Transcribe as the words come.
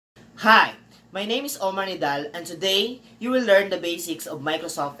Hi, my name is Omar Nidal and today you will learn the basics of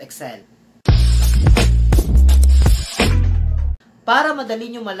Microsoft Excel. Para madali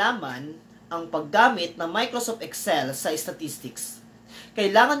nyo malaman ang paggamit ng Microsoft Excel sa statistics,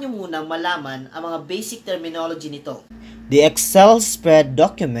 kailangan nyo munang malaman ang mga basic terminology nito. The Excel spread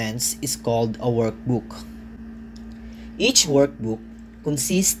documents is called a workbook. Each workbook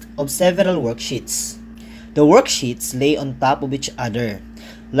consists of several worksheets. The worksheets lay on top of each other,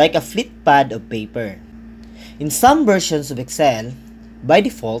 like a flat pad of paper. In some versions of Excel, by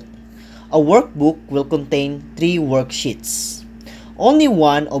default, a workbook will contain 3 worksheets, only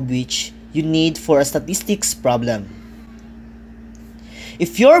one of which you need for a statistics problem.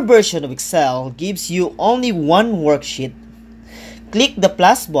 If your version of Excel gives you only 1 worksheet, click the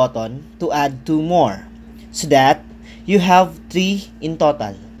plus button to add 2 more, so that you have 3 in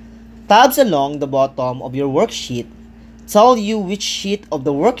total. Tabs along the bottom of your worksheet tell you which sheet of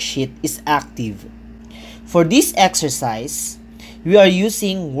the worksheet is active. For this exercise, we are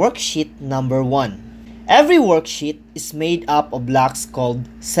using worksheet number 1. Every worksheet is made up of blocks called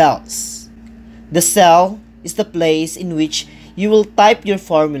cells. The cell is the place in which you will type your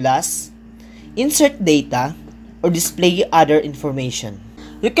formulas, insert data, or display other information.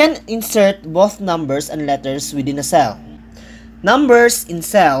 You can insert both numbers and letters within a cell. Numbers in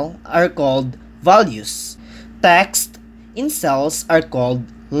cell are called values. Text in cells are called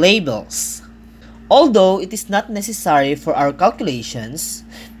labels. Although it is not necessary for our calculations,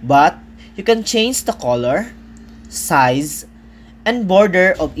 but you can change the color, size, and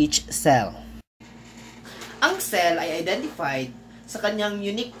border of each cell. Ang cell ay identified sa kanyang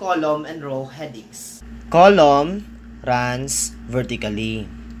unique column and row headings. Column runs vertically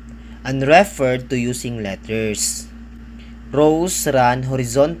and referred to using letters. Rows run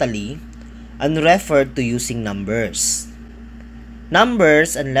horizontally and referred to using numbers.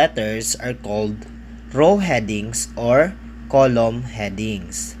 Numbers and letters are called row headings or column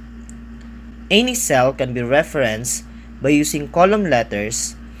headings. Any cell can be referenced by using column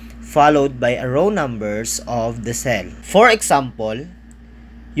letters followed by a row numbers of the cell. For example,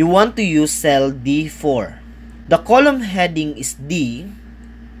 you want to use cell D4. The column heading is D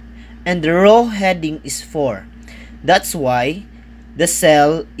and the row heading is 4. That's why the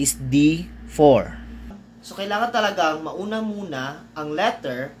cell is D4. So, kailangan talagang mauna muna ang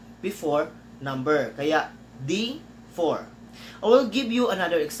letter before number. Kaya, D4. I will give you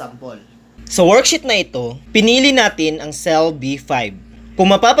another example. Sa worksheet na ito, pinili natin ang cell B5. Kung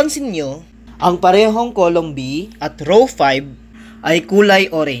mapapansin nyo, ang parehong column B at row 5 ay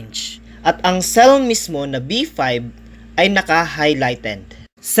kulay orange. At ang cell mismo na B5 ay naka-highlighted.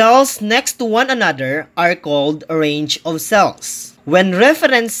 Cells next to one another are called a range of cells. When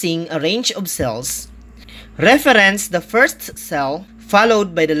referencing a range of cells, reference the first cell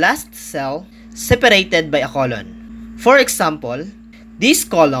followed by the last cell separated by a colon. For example, this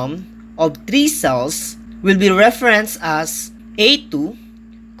column of 3 cells will be referenced as A2,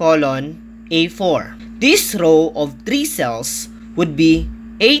 A4. This row of 3 cells would be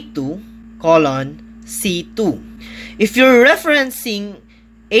A2, C2. If you're referencing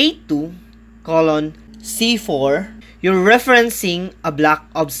A2, C4, you're referencing a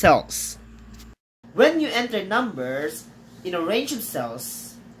block of cells. When you enter numbers in a range of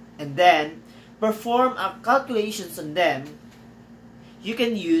cells and then perform a calculations on them, you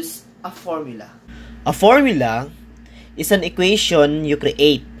can use a formula. A formula is an equation you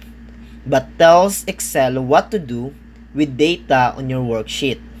create but tells Excel what to do with data on your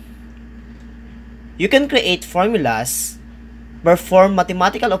worksheet. You can create formulas, perform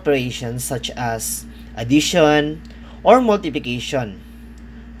mathematical operations such as addition or multiplication.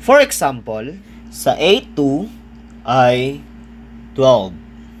 For example, sa A2 ay 12.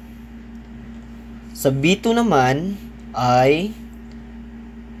 Sa B2 naman ay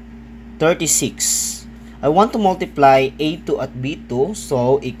 36. I want to multiply A2 at B2,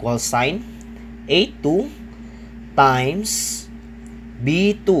 so equal sign A2 times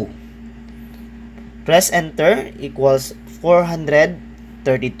B2. Press enter equals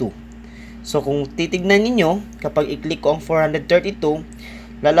 432. So kung titignan ninyo, kapag i-click ko ang 432,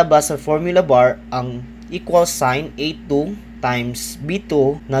 lalabas sa formula bar ang equal sign A2 times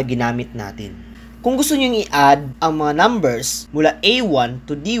B2 na ginamit natin. Kung gusto nyo i-add ang mga numbers mula A1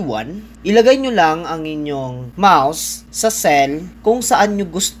 to D1, ilagay nyo lang ang inyong mouse sa cell kung saan nyo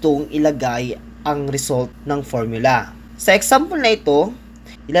gustong ilagay ang result ng formula. Sa example na ito,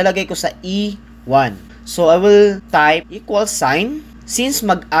 ilalagay ko sa E1. So, I will type equal sign. Since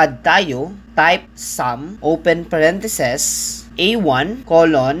mag-add tayo, type sum, open parentheses, A1,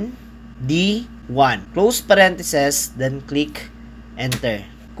 D1. Close parentheses, then click enter.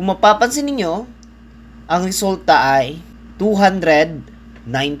 Kung mapapansin ninyo, ang resulta ay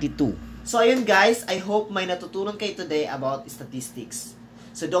 292. So ayun guys, I hope may natutunan kayo today about statistics.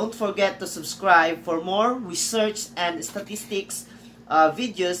 So don't forget to subscribe for more research and statistics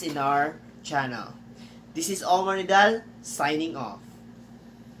videos in our channel. This is Omar Nidal signing off.